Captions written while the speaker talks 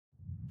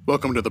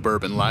Welcome to the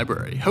Bourbon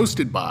Library,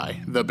 hosted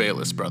by the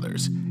Bayless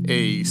Brothers.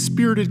 A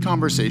spirited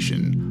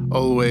conversation,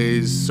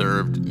 always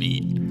served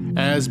neat,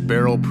 as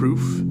barrel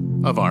proof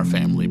of our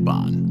family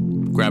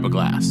bond. Grab a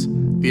glass.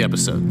 The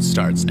episode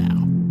starts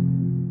now.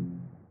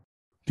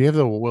 Do you have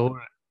the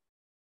wilderness?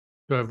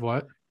 Do I have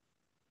what?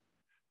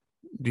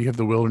 Do you have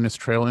the Wilderness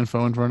Trail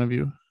info in front of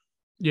you?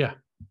 Yeah.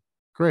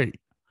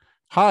 Great.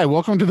 Hi,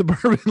 welcome to the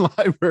Bourbon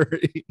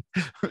Library.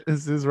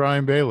 This is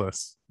Ryan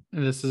Bayless.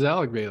 And this is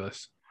Alec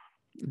Bayless.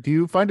 Do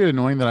you find it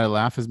annoying that I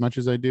laugh as much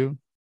as I do?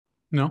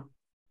 No.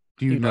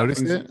 Do you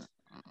notice it?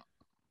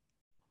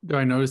 Do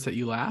I notice that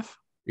you laugh?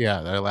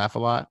 Yeah, that I laugh a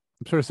lot.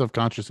 I'm sort of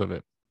self-conscious of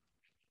it.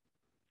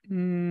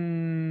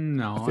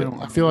 No,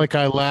 I feel like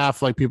I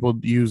laugh like people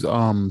use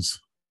ums.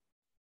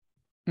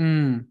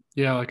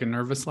 Yeah, like a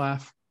nervous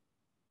laugh.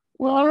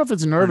 Well, I don't know if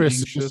it's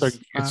nervous.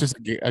 It's just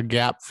a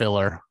gap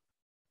filler.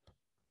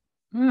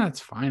 That's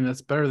fine.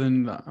 That's better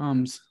than the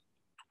ums.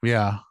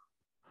 Yeah.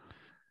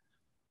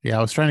 Yeah,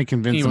 I was trying to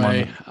convince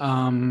someone.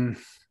 I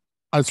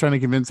was trying to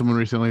convince someone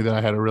recently that I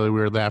had a really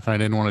weird laugh and I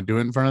didn't want to do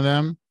it in front of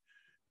them.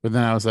 But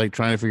then I was like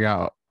trying to figure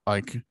out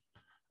like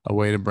a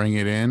way to bring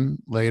it in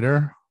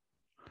later.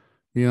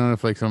 You know,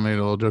 if like someone made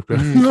a little joke.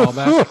 Call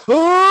back.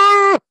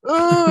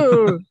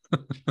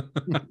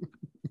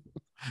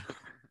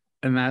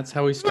 And that's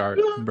how we start.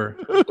 No,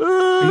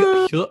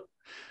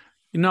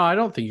 I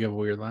don't think you have a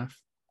weird laugh.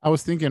 I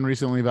was thinking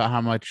recently about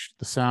how much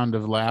the sound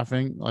of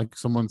laughing, like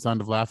someone's sound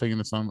of laughing and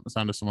the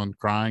sound of someone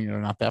crying are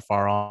not that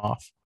far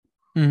off.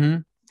 Mm-hmm.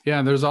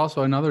 Yeah, there's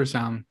also another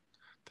sound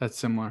that's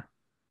similar.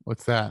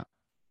 What's that?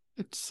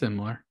 It's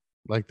similar.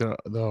 Like the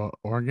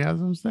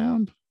orgasm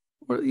sound?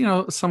 Or, you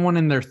know, someone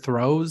in their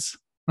throes.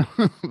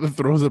 The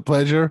throes of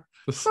pleasure?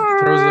 The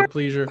throes of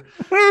pleasure.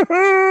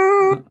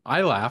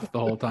 I laugh the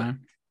whole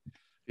time.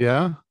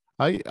 Yeah?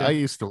 I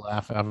used to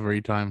laugh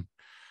every time.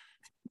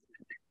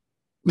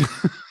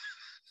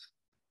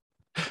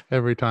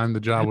 Every time the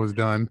job was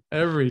done.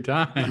 Every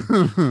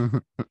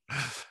time.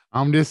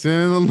 I'm just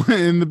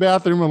in the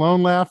bathroom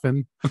alone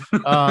laughing.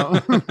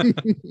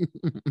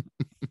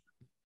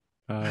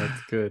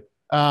 That's good.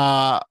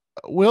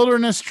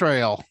 Wilderness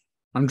Trail.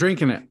 I'm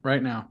drinking it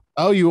right now.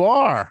 Oh, you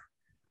are?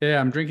 Yeah,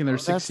 I'm drinking their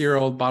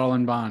 6-year-old bottle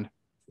and bond.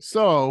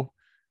 So,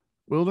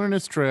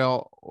 Wilderness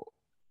Trail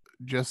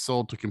just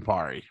sold to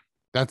Campari.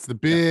 That's the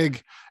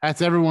big,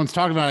 that's everyone's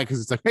talking about it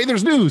because it's like, hey,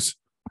 there's news.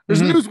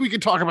 There's news we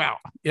can talk about.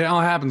 Yeah, it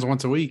all happens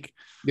once a week.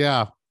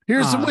 Yeah.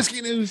 Here's some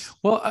whiskey news.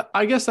 Well,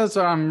 I guess that's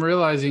what I'm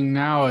realizing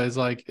now is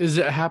like, is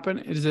it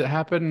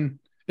happen?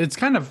 It's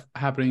kind of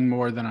happening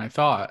more than I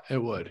thought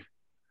it would.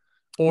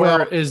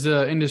 Or is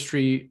the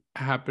industry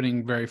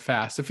happening very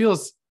fast? It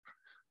feels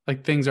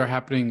like things are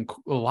happening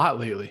a lot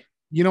lately.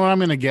 You know what I'm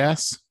going to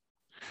guess?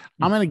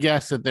 I'm going to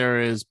guess that there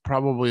is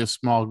probably a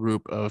small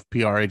group of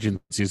PR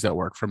agencies that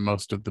work for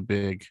most of the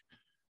big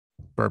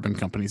bourbon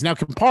companies. Now,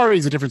 Campari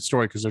is a different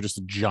story because they're just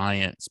a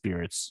giant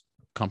spirits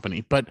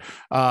company, but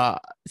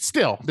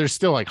still, there's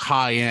still like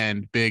high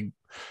end, big,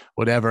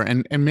 whatever.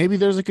 And maybe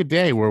there's like a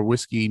day where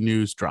whiskey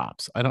news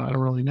drops. I don't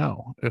really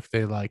know if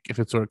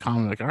it's sort of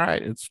common, like, all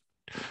right, it's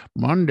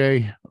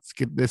Monday, let's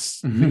get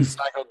this news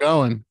cycle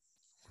going.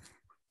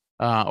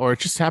 Or it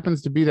just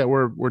happens to be that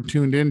we're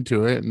tuned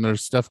into it and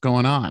there's stuff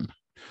going on.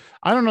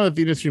 I don't know if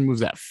the industry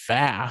moves that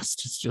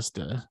fast. It's just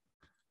a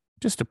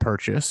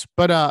purchase.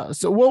 But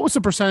so what was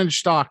the percentage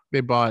stock they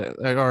bought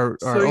or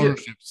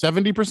ownership?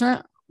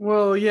 70%?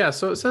 Well, yeah.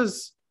 So it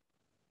says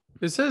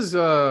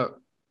 $600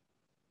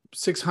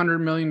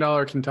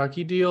 million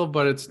Kentucky deal,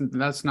 but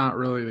that's not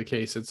really the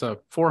case. It's a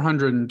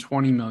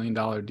 $420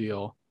 million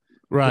deal.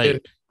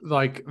 Right.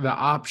 Like the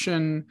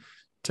option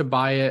to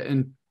buy it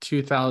in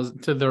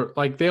 2000 to the,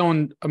 like they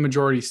own a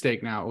majority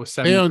stake now. It was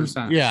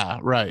 70%. Yeah,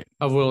 right.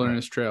 Of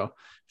Wilderness Trail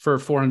for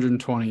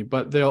 420,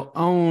 but they'll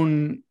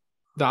own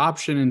the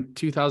option in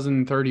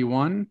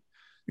 2031.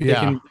 They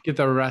can get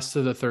the rest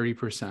of the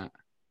 30%.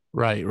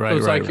 Right. So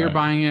it's like you're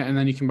buying it and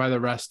then you can buy the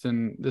rest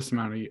in this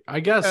amount of years. I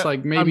guess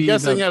like maybe I'm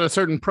guessing at a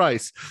certain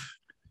price.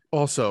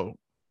 Also,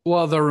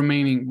 well, the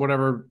remaining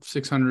whatever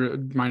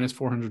 600 minus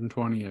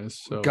 420 is.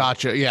 So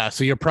gotcha. Yeah.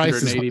 So your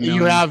price is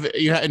you have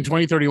in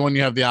 2031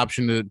 you have the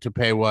option to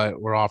pay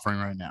what we're offering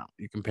right now.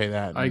 You can pay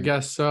that. I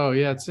guess so.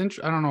 Yeah, it's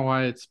I don't know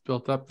why it's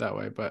built up that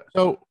way, but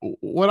so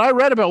what I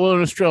read about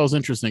Wilderness Trail is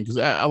interesting because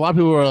a lot of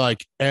people are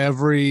like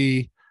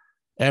every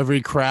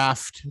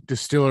craft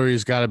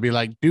distillery's got to be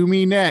like, do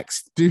me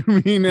next.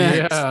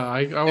 Yeah,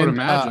 I would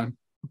imagine.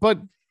 But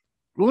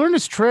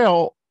Wilderness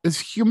Trail is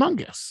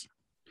humongous.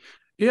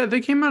 Yeah, they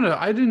came out of,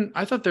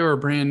 I thought they were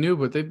brand new,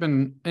 but they've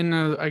been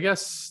I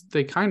guess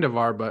they kind of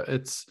are, but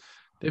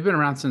they've been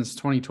around since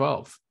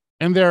 2012.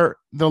 And the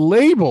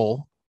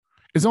label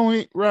is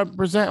only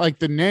represent like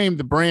the name,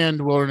 the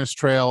brand Wilderness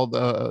Trail,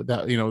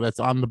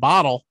 that's on the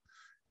bottle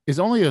is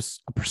only a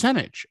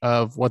percentage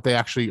of what they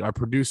actually are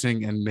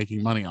producing and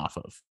making money off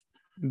of.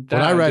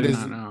 What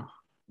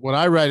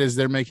I read is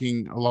they're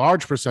making a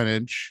large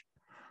percentage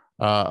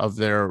of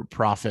their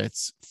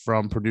profits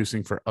from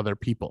producing for other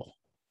people.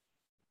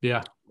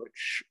 Yeah.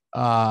 Which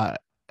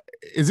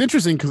is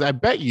interesting because I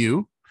bet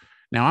you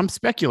Now I'm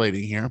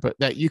speculating here, but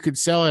that you could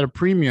sell at a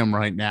premium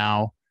right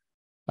now,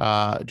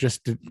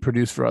 just to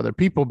produce for other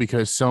people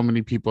because so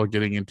many people are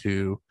getting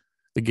into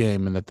the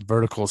game and that the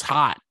vertical is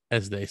hot,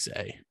 as they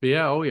say. But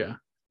yeah, oh yeah,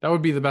 that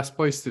would be the best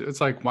place to.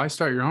 It's like, why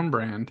start your own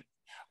brand?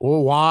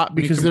 Well, why? You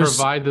Because can there's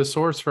provide the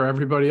source for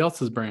everybody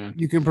else's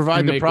brand. you can You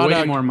provide the make way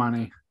product. more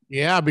money.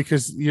 Yeah,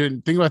 because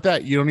you think about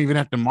that, you don't even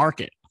have to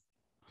market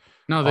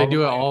No, they all the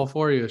do it way. all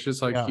for you. It's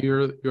just like Yeah,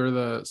 you're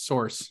the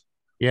source.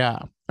 yeah.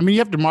 I mean,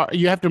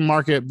 you have to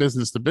market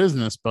business to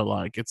business, but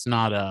like it's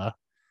not a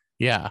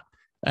yeah.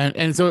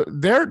 And so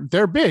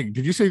they're big.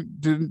 Did you say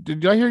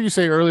did I hear you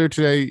say earlier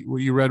today what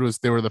you read was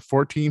they were the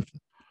 14th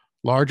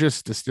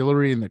largest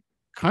distillery in the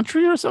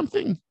country or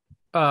something?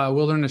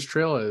 Wilderness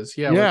Trail is,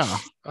 yeah, Yeah.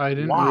 which I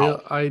didn't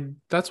Wow.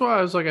 that's why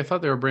I was like, I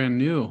thought they were brand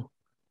new,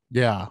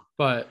 Yeah.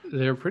 but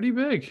they're pretty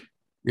big.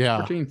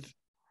 Yeah. 14th.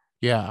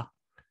 Yeah.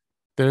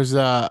 There's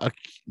a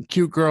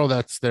cute girl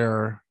that's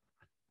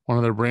one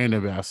of their brand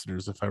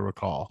ambassadors, if I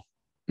recall.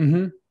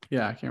 Mm-hmm.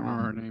 Yeah, I can't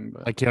remember her name,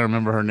 but I can't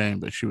remember her name,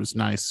 but she was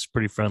nice,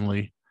 pretty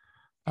friendly.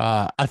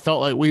 I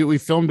felt like we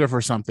filmed her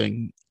for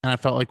something, and I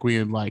felt like we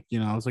had like,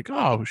 I was like,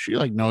 oh, she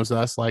like knows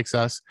us, likes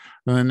us.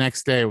 And the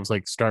next day, it was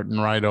like starting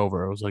right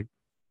over. It was like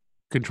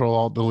Control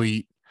Alt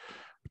Delete.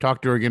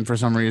 Talked to her again for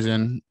some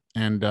reason,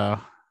 and I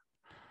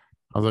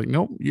was like,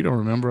 nope, you don't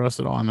remember us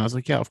at all. And I was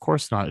like, yeah, of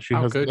course not. She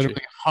how has could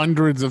literally she?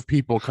 hundreds of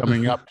people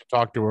coming up to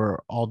talk to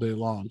her all day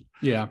long.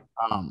 Yeah.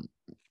 Um,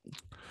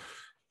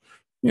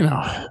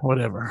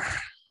 whatever.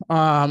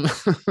 I'm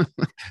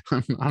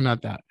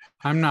not that.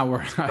 I'm not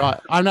worried.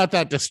 I'm not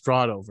that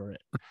distraught over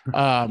it.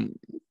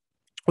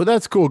 Well,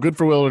 that's cool. Good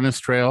for Wilderness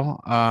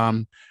Trail.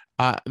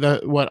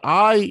 What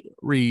I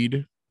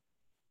read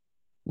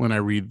when I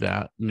read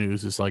that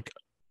news is like,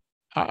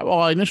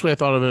 initially I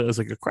thought of it as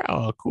like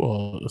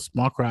a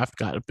small craft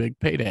got a big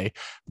payday.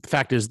 But the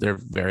fact is they're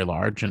very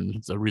large and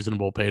it's a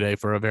reasonable payday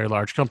for a very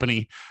large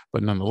company,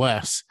 but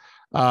nonetheless,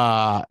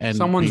 and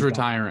Someone's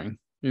retiring.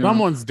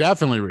 Someone's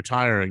definitely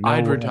retiring.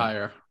 I'd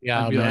retire.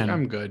 Yeah, I'd be man. like,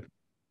 I'm good.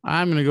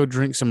 I'm gonna go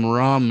drink some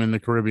rum in the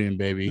Caribbean,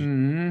 baby.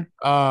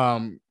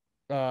 Mm-hmm.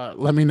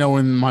 Let me know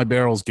when my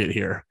barrels get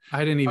here. I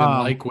didn't even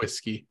like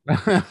whiskey.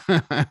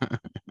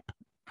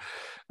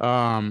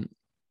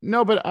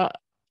 No, but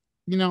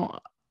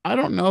I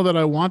don't know that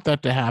I want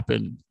that to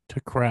happen to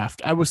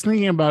craft. I was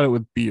thinking about it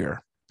with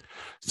beer.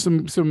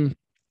 Some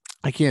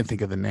I can't think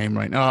of the name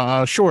right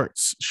now.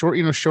 Shorts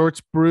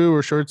Brew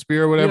or Shorts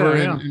Beer or whatever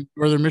in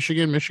northern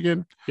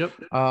Michigan. Yep.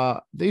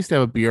 They used to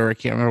have a beer. I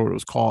can't remember what it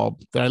was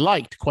called that I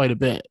liked quite a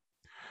bit.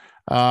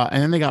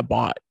 And then they got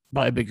bought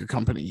by a bigger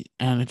company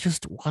and it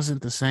just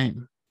wasn't the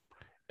same.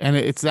 And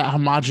it's that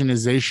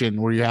homogenization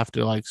where you have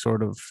to like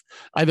sort of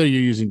either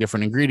you're using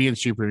different ingredients,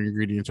 cheaper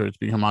ingredients, or it's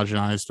being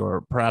homogenized,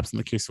 or perhaps in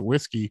the case of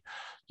whiskey,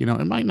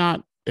 it might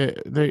not.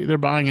 They're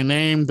buying a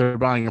name, they're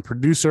buying a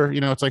producer.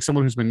 It's like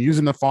someone who's been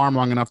using the farm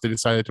long enough they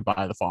decided to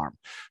buy the farm.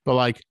 But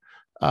like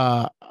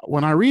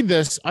when I read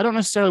this, I don't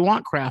necessarily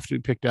want craft to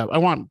be picked up. I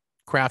want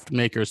craft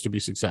makers to be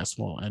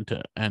successful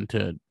and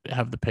to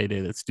have the payday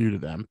that's due to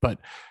them. But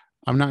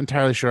I'm not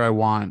entirely sure I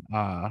want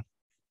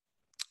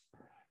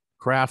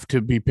craft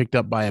to be picked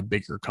up by a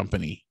bigger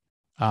company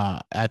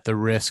at the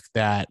risk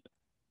that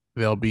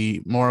they'll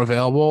be more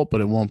available, but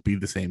it won't be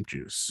the same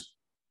juice.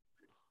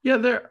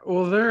 Yeah,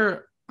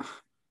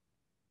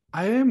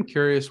 I am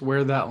curious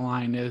where that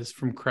line is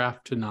from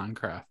craft to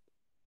non-craft.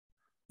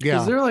 Yeah.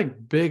 Because they're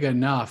like big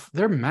enough.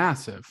 They're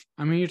massive.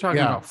 I mean, you're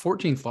talking about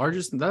 14th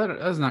largest.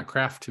 That's not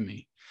craft to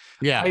me.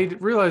 Yeah. I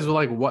realize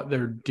like what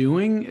they're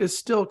doing is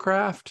still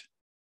craft.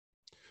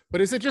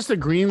 But is it just a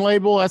green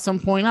label at some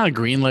point? Not a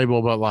green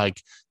label, but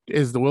like,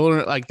 is the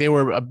Wilderness, like they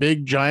were a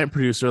big giant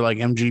producer like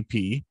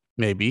MGP,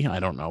 maybe. I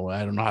don't know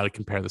how to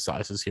compare the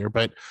sizes here,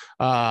 but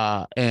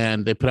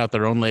and they put out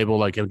their own label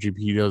like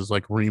MGP does,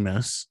 like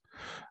Remus.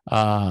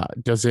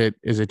 Is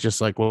it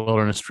just like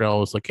Wilderness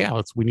Trail is like,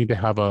 we need to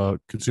have a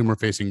consumer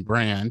facing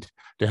brand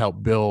to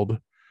help build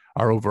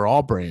our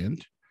overall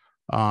brand,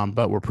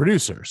 but we're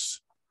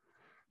producers,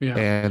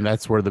 and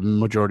that's where the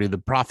majority of the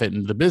profit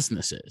in the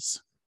business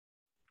is.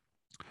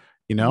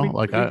 We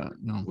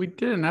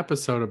did an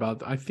episode about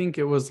that. I think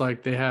it was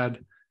like they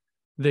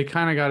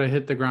kind of got to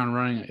hit the ground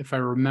running. If I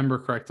remember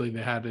correctly,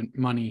 they had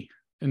money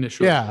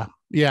initially.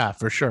 Yeah,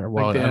 for sure.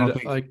 Well,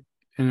 like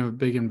a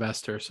big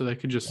investor, so they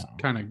could just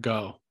kind of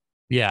go.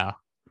 Yeah.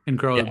 And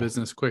grow the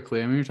business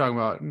quickly. I mean, you're talking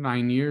about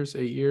 9 years,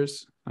 8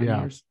 years,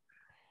 9 years.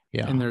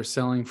 Yeah. And they're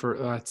selling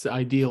that's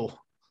ideal.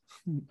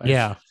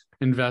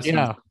 Investment.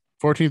 Yeah.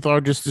 14th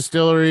largest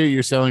distillery.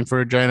 You're selling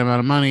for a giant amount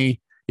of money.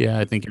 Yeah.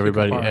 I think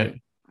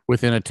everybody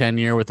within a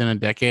 10-year, within a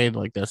decade,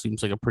 like that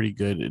seems like a pretty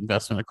good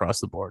investment across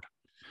the board.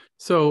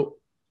 So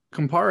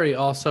Campari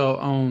also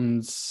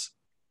owns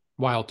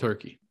Wild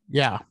Turkey.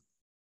 Yeah.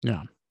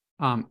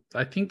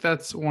 I think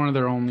that's one of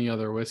their only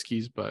other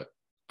whiskeys, but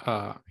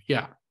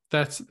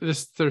that's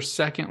their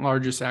second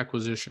largest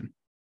acquisition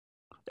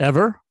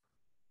ever.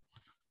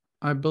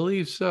 I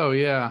believe so.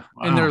 Yeah.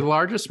 Wow. And their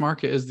largest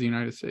market is the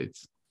United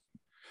States.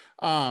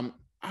 I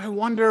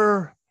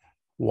wonder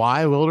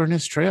Why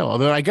Wilderness Trail?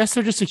 Although I guess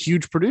they're just a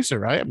huge producer,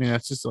 right? I mean,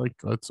 that's just like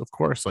that's of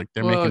course like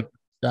they're Well, making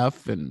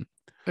stuff and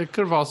it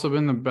could have also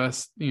been the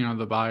best,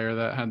 the buyer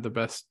that had the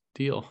best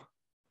deal.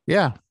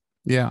 yeah,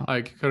 yeah,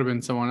 Like it could have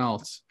been someone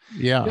else.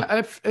 yeah, Yeah,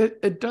 if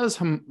it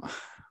does. I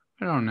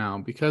don't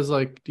know because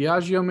like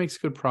Diageo makes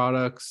good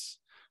products,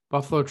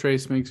 Buffalo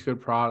Trace makes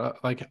good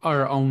product, like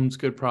or owns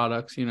good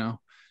products.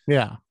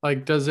 yeah.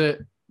 Like does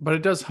it? But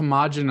it does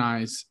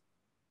homogenize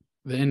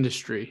the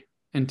industry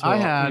into I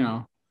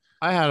had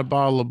I had a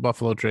bottle of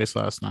Buffalo Trace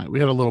last night. We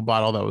had a little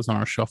bottle that was on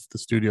our shelf at the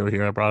studio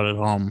here. I brought it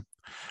home.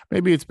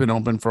 Maybe it's been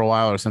open for a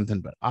while or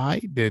something, but I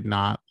did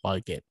not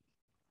like it.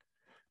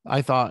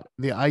 I thought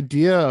the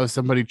idea of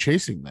somebody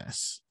chasing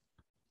this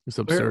was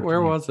absurd to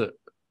Where me. was it?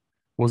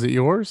 Was it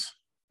yours?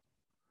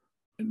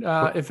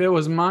 If it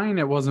was mine,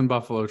 it wasn't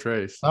Buffalo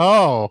Trace.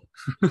 Oh,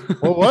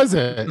 what was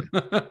it?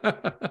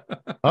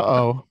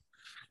 Uh-oh.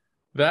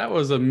 That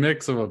was a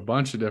mix of a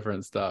bunch of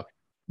different stuff.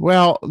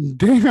 Well,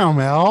 damn,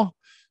 Al.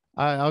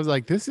 I was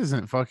like, this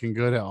isn't fucking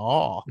good at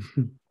all.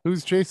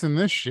 Who's chasing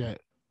this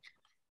shit?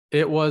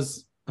 It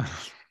was.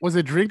 Was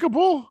it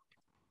drinkable?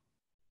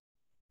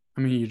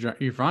 I mean,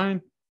 you're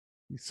fine.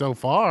 So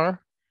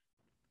far.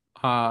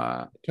 Took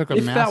a If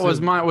massive... that was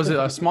mine, was it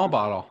a small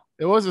bottle?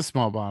 It was a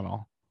small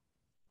bottle.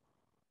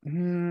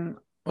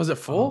 Was it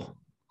full?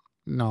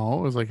 No,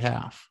 it was like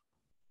half.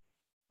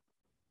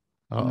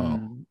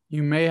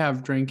 You may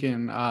have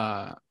drinking.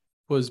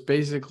 Was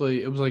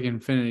basically it was like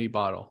infinity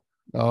bottle.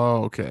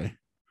 Oh, okay.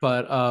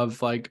 But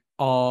of like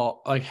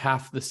all like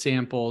half the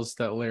samples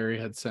that Larry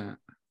had sent.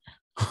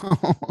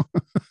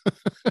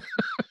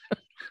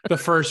 The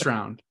first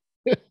round.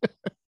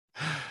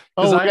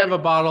 Because I have a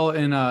bottle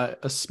in a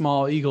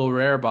small Eagle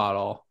Rare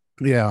bottle.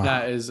 Yeah.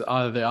 That is the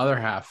other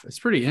half. It's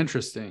pretty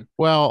interesting.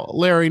 Well,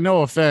 Larry,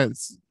 no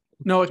offense.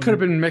 No, it could have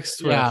been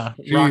mixed with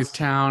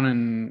Rocktown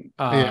and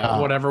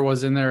whatever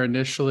was in there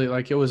initially.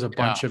 Like it was a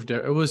bunch of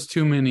it was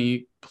too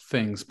many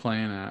things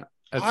playing at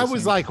I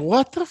was like,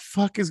 what the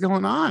fuck is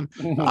going on?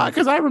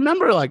 Because I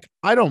remember like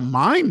I don't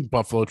mind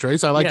Buffalo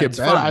Trace. I like it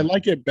better. I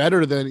like it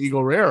better than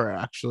Eagle Rare,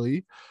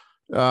 actually,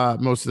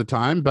 most of the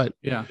time. But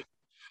yeah.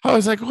 I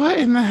was like, what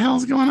in the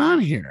hell's going on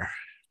here?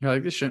 You're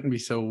like, this shouldn't be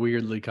so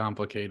weirdly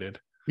complicated.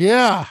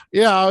 Yeah.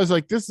 I was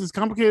like, this is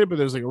complicated, but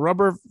there's like a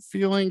rubber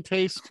feeling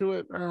taste to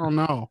it. I don't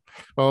know.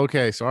 Well,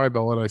 okay. Sorry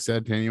about what I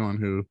said to anyone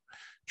who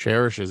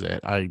cherishes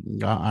it.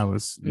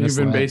 You've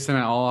been basing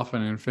it all off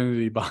an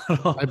infinity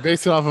bottle. I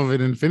based it off of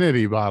an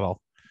infinity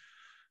bottle.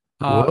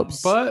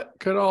 But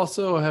could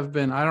also have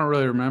been, I don't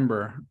really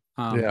remember.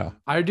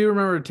 I do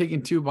remember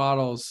taking 2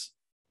 bottles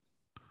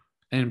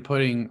and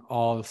putting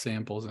all the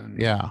samples in.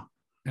 Yeah.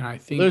 And I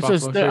think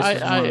Buffalo Trace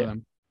was one of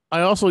them.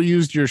 I also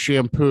used your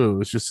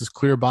shampoo. It's just this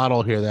clear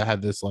bottle here that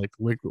had this like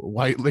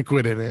white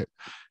liquid in it.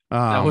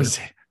 That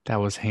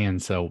was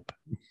hand soap.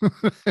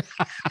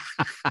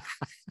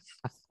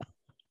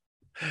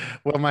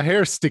 Well, my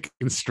hair's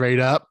sticking straight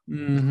up.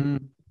 Mm-hmm.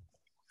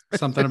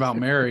 Something about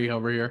Mary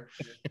over here.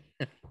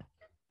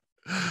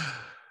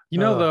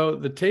 Though,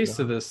 the taste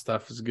of this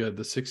stuff is good.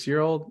 The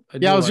 6-year-old.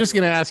 I was just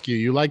going to ask you.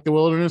 You like the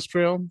Wilderness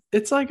Trail?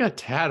 It's like a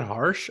tad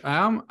harsh.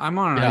 I'm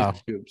on an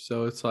ice cube,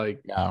 so it's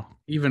like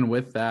even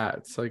with that,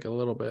 it's like a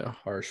little bit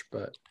harsh.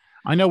 But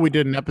I know we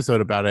did an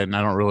episode about it, and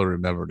I don't really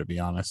remember, to be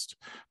honest.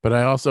 But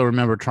I also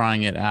remember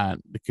trying it at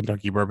the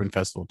Kentucky Bourbon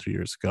Festival 2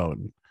 years ago,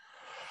 and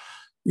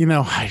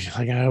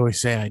I always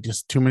say, I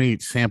just too many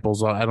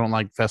samples. I don't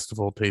like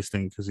festival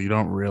tasting because you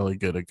don't really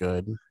get a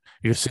good.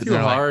 You're sitting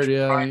there hard,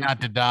 trying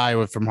not to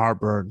die from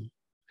heartburn.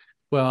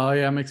 Well,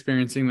 yeah, I'm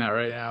experiencing that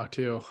right now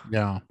too.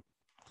 Yeah,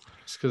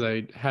 just because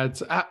I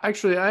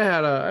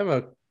have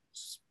a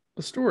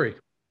story.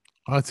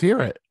 Let's hear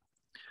it.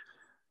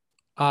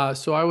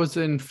 So I was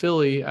in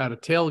Philly at a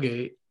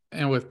tailgate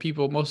and with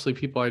mostly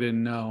people I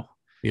didn't know.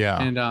 Yeah,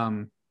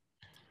 and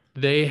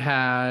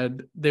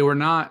they were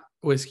not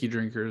whiskey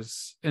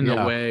drinkers in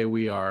the way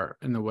we are,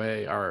 in the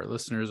way our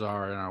listeners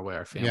are, and our way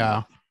our family.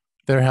 Yeah,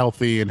 they're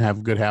healthy and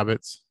have good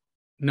habits.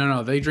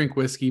 No, they drink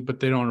whiskey, but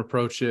they don't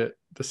approach it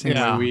the same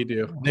way we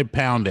do. They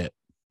pound it.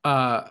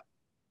 Well,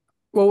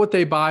 what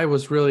they buy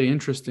was really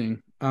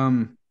interesting.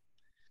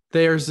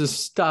 There's this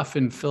stuff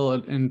in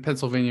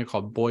Pennsylvania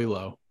called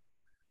Boilo,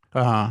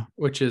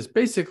 which is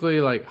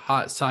basically like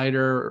hot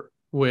cider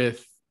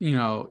with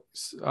all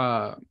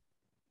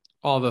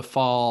the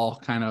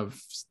fall kind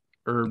of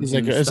herbs.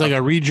 It's like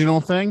a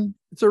regional thing.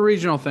 It's a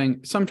regional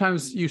thing.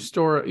 Sometimes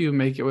you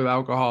make it with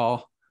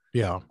alcohol.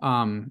 Yeah.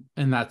 And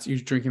that's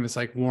you drinking this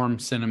like warm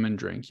cinnamon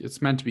drink.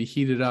 It's meant to be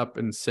heated up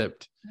and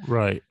sipped.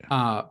 Right.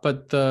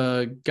 But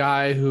the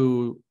guy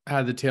who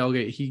had the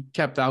tailgate, he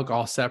kept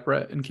alcohol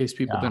separate in case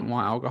people didn't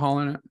want alcohol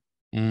in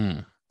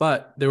it.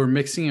 But they were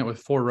mixing it with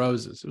Four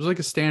Roses. It was like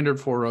a standard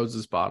Four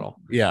Roses bottle.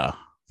 Yeah.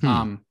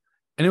 And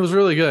it was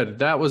really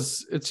good.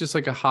 It's just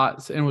like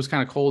and it was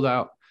kind of cold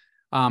out.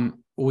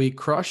 We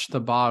crushed the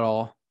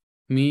bottle,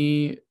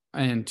 me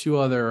and 2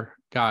 other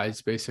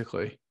guys,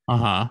 basically.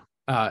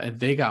 And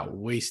they got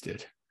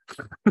wasted.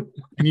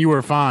 And you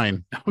were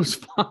fine. I was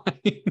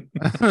fine.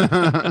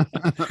 I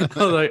was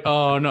like,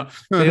 oh no.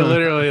 They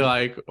literally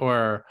like,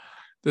 or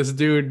this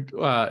dude,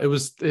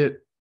 He's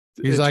it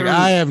like, turned.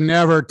 I have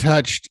never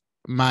touched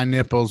my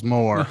nipples No,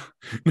 more.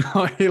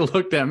 no, he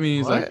looked at me.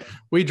 He's like, What?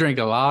 we drank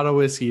a lot of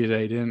whiskey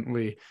today, didn't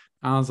we?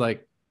 I was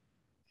like,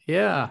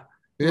 yeah,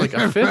 like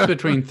a fifth Yeah.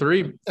 between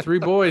three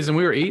boys, and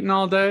we were eating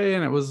all day,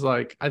 and it was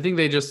like, I think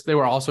they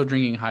were also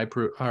drinking high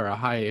proof or a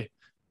high,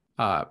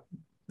 uh,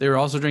 they were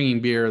also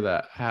drinking beer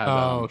that had,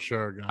 Oh,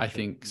 sure. I Gotcha.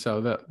 think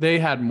so that they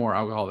had more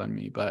alcohol than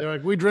me, but They're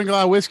like, we drink a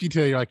lot of whiskey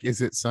today. You're like,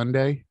 is it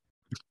Sunday?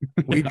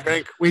 We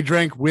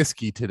drank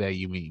whiskey today,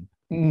 you mean?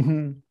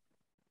 Mhm.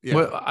 Yeah.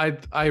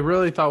 What I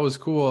really thought was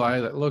cool. I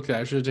looked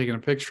at. I should have taken a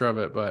picture of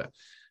it, but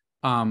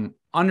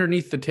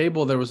underneath the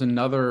table there was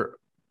another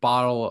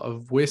bottle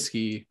of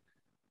whiskey,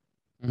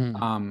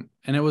 Mhm.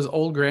 and it was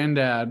Old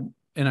Granddad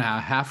in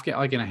a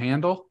like in a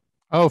handle,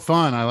 Oh,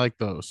 fun. I like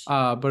those.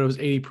 but it was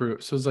 80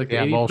 proof. So it was like the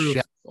Yeah, 80 bullshit.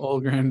 proof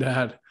Old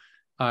Granddad,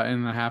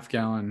 in a half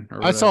gallon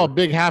or I saw a whatever.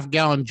 big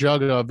half-gallon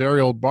jug of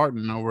very old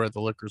Barton over at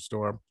the liquor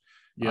store.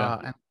 Yeah.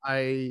 And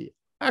I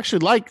actually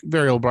like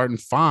very old Barton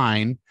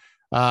fine.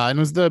 And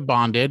it was the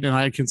bonded, and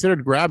I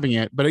considered grabbing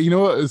it, but you know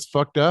what is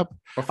fucked up?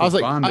 Or if I was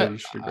it's like, bonded, you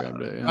should have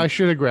grabbed it. Yeah. I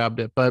should have grabbed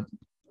it, but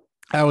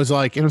I was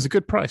like, it was a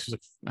good price. It was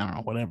like, I don't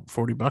know, whatever,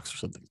 $40 or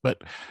something.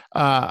 But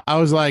I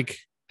was like,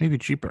 maybe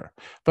cheaper.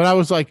 But I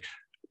was like,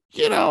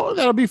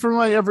 that'll be for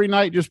like every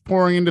night, just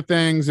pouring into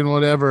things and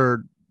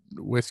whatever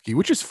whiskey,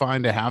 which is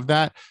fine to have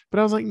that. But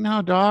I was like,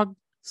 no, dog,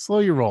 slow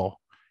your roll.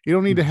 You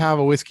don't need to have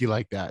a whiskey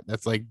like that.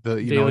 That's like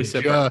Daily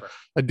sipper.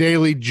 a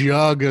daily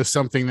jug of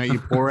something that you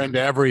pour into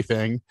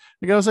everything.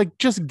 Like I was like,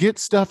 just get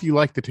stuff you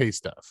like the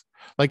taste of.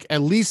 Like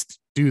at least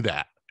do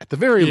that at the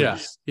very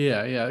least.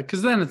 Yeah.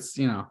 Because then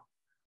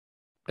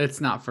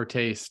it's not for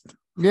taste.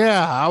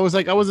 Yeah, I was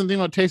like, I wasn't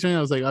thinking about tasting it. I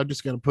was like, I'm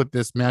just gonna put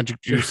this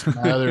magic juice in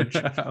my other.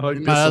 Like in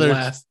this my other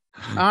last.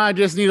 I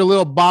just need a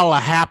little bottle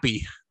of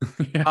Happy,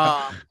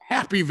 Yeah.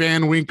 Happy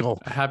Van Winkle.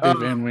 Happy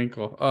Van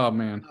Winkle. Oh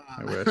man,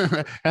 I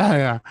wish.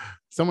 Yeah,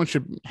 someone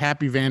should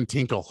Happy Van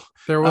Tinkle.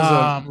 There was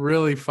a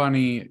really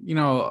funny,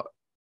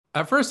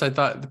 at first I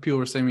thought the people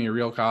were sending me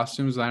real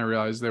costumes, and I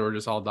realized they were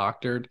just all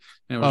doctored,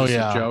 and it was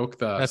just a joke.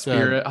 The That's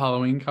Spirit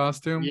Halloween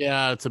costume.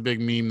 Yeah, it's a big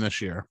meme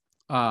this year.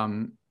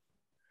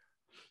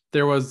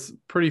 There was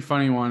pretty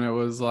funny one. It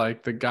was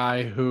like the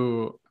guy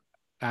who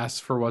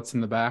asked for what's in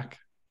the back.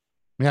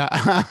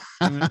 Yeah.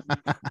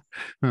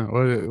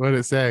 What did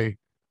it say?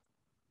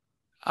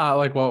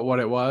 Like what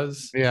it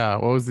was. Yeah,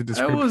 what was the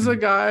description? It was a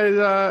guy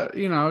that,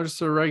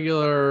 just a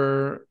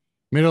regular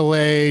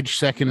middle-aged,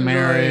 second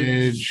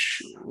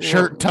marriage,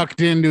 shirt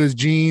tucked into his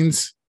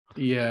jeans.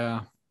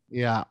 Yeah.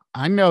 Yeah,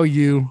 I know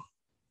you.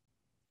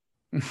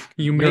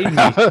 You made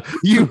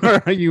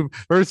me. you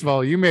first of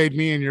all, you made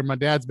me, and you're my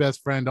dad's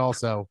best friend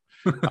also.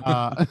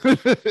 I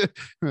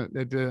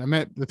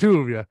met the two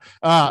of you.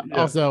 Yeah.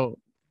 Also,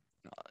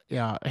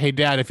 yeah. Hey,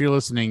 Dad, if you're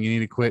listening, you need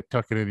to quit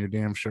tucking in your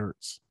damn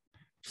shirts.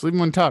 Just leave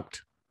them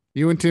untucked.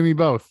 You and Timmy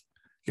both.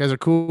 You guys are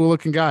cool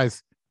looking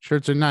guys.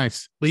 Shirts are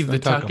nice. Leave the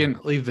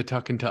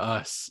tucking to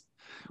us.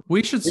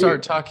 We should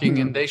start tucking,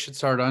 and they should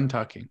start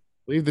untucking.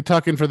 Leave the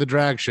tucking for the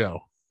drag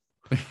show.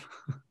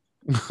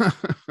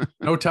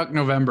 No tuck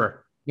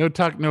November. No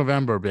tuck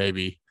November,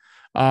 baby.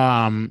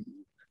 No,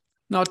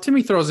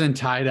 Timmy throws in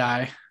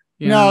tie-dye.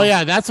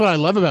 Yeah, that's what I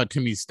love about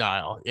Timmy's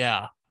style.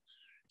 Yeah.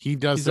 He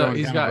does.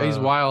 He's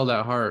wild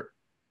at heart.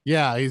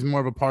 Yeah, he's more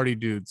of a party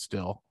dude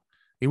still.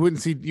 You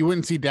wouldn't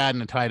see dad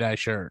in a tie-dye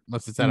shirt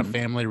unless it's at a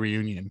family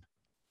reunion.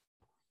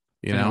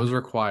 It was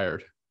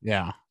required.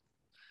 Yeah.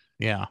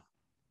 Yeah.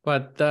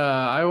 But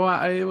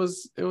it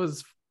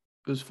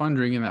was fun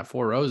drinking that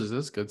Four Roses.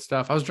 It's good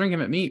stuff. I was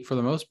drinking it neat for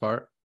the most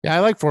part. Yeah, I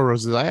like Four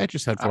Roses. I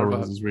just had Four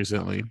Roses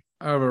recently.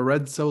 Out of a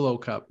red Solo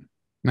cup.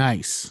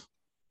 Nice.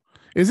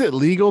 Is it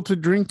legal to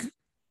drink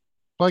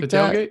like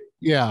that? Tailgate?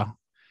 Yeah.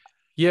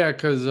 Yeah,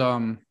 because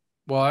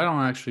well, I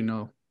don't actually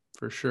know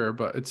for sure,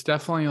 but it's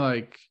definitely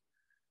like.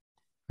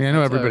 Yeah, I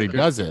know everybody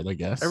does it, I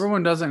guess.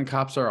 Everyone does it, and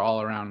cops are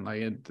all around.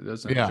 Like it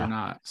doesn't. Yeah. They're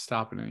not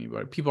stopping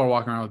anybody. People are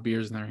walking around with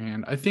beers in their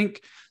hand. I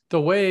think the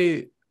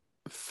way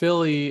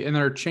Philly, and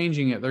they're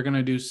changing it. They're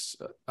going to do.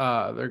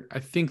 I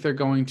think they're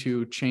going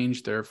to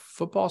change their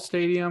football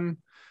stadium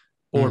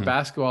or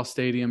basketball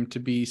stadium to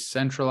be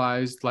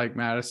centralized, like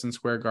Madison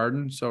Square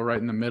Garden. So right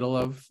in the middle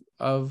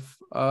of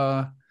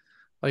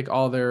like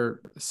all their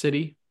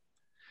city.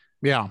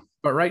 Yeah.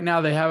 But right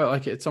now they have it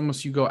like it's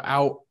almost you go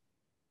out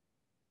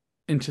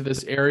into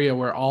this area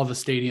where all the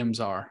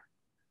stadiums are.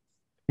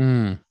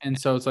 And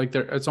so it's like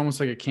it's almost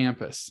like a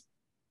campus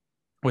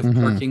with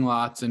parking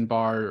lots and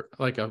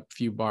like a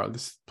few bars.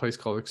 This place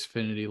called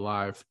Xfinity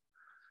Live.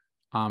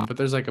 But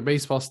there's like a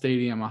baseball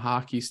stadium, a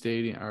hockey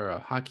stadium, or a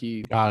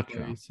hockey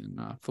place, and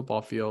a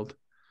football field.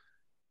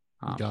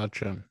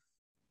 Gotcha.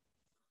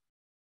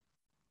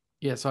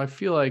 Yeah, so I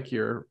feel like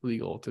you're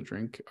legal to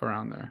drink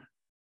around there.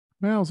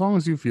 Well, as long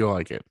as you feel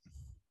like it.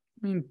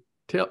 I mean,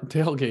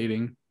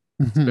 tailgating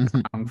has been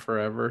around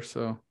forever,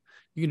 so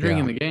you can drink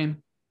in the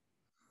game.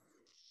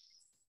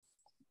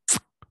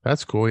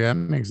 That's cool. Yeah, that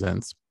makes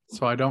sense.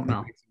 So I don't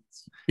know.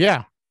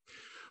 Yeah.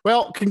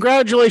 Well,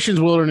 congratulations,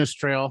 Wilderness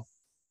Trail.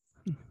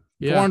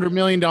 Yeah. $400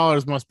 million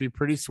must be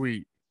pretty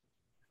sweet.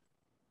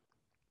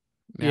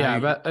 I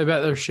bet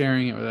they're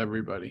sharing it with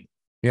everybody.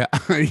 Yeah.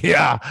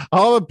 Yeah.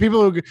 All the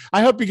people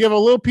I hope you give a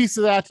little piece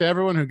of that to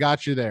everyone who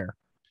got you there.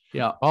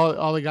 Yeah.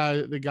 All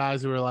the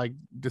guys who are like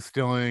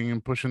distilling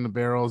and pushing the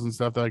barrels and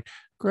stuff. They're like,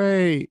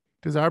 great.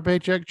 Does our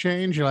paycheck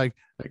change? You're like,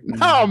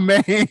 no,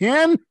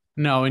 man.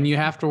 No, and you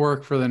have to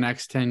work for the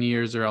next 10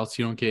 years or else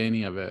you don't get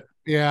any of it.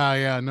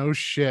 Yeah. No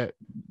shit.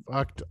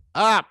 Fucked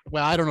up.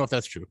 Well, I don't know if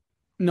that's true.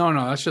 No,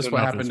 that's just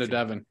what happened to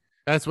Devin.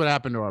 That's what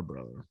happened to our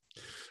brother.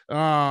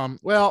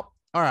 Well,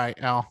 all right,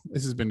 Al,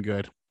 this has been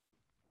good.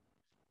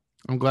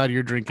 I'm glad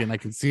you're drinking. I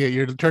can see it.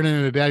 You're turning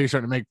into dad. You're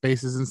starting to make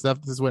faces and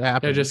stuff. This is what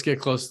happened. Yeah, just get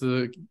close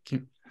to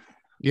the.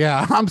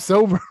 Yeah, I'm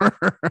sober.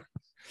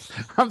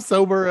 I'm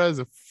sober as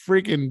a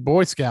freaking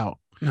Boy Scout.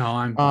 No,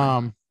 I'm.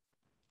 All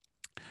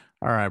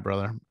right,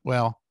 brother.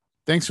 Well,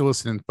 thanks for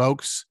listening,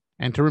 folks.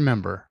 And to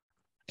remember,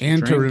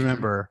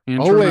 always,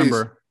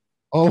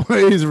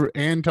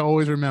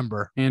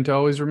 remember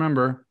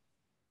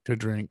to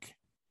drink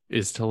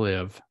is to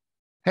live.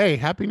 Hey,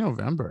 happy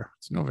November.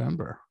 It's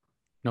November.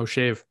 No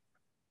shave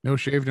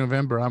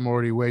November. I'm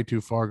already way too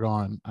far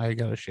gone. I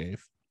got to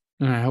shave.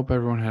 And I hope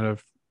everyone had a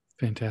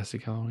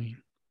fantastic Halloween.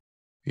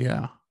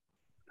 Yeah.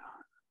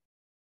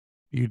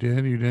 You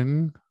did? You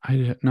didn't? I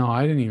did. No,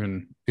 I didn't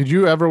even. Did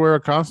you ever wear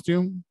a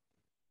costume?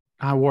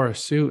 I wore a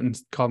suit and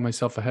called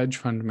myself a hedge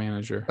fund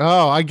manager.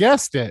 Oh, I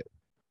guessed it.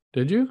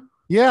 Did you?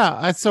 Yeah.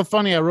 That's so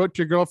funny. I wrote to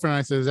your girlfriend.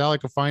 I said, is that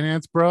like a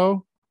finance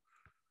bro?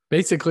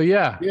 Basically,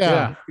 yeah.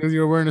 Because you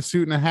were wearing a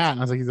suit and a hat. And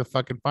I was like, he's a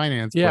fucking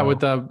finance bro. Yeah,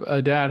 with a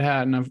dad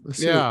hat and a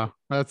suit. Yeah,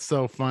 that's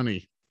so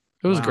funny.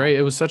 It was great.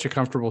 It was such a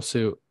comfortable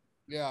suit.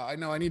 Yeah, I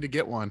know. I need to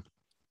get one.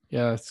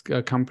 Yeah, it's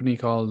a company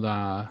called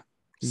no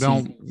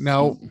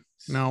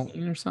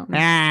or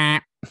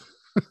something.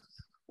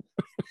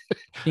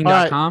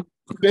 Scene.com.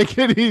 Take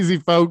it easy,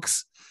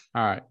 folks.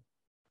 All right.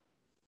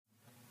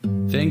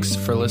 Thanks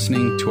for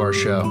listening to our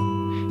show.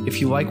 If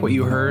you like what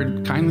you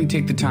heard, kindly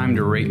take the time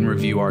to rate and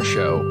review our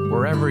show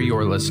wherever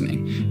you're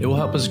listening. It will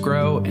help us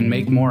grow and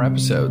make more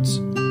episodes.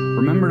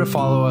 Remember to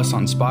follow us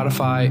on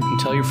Spotify and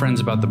tell your friends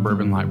about the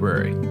Bourbon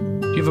Library.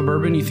 Do you have a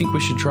bourbon you think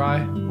we should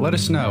try? Let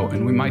us know,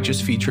 and we might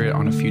just feature it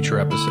on a future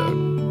episode.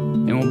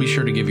 And we'll be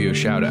sure to give you a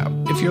shout out.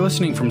 If you're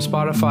listening from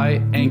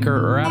Spotify, Anchor,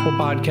 or Apple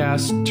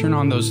Podcasts, turn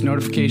on those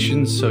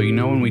notifications so you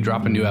know when we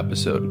drop a new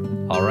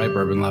episode. All right,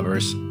 bourbon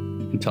lovers.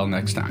 Until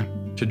next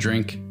time, to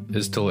drink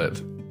is to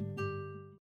live.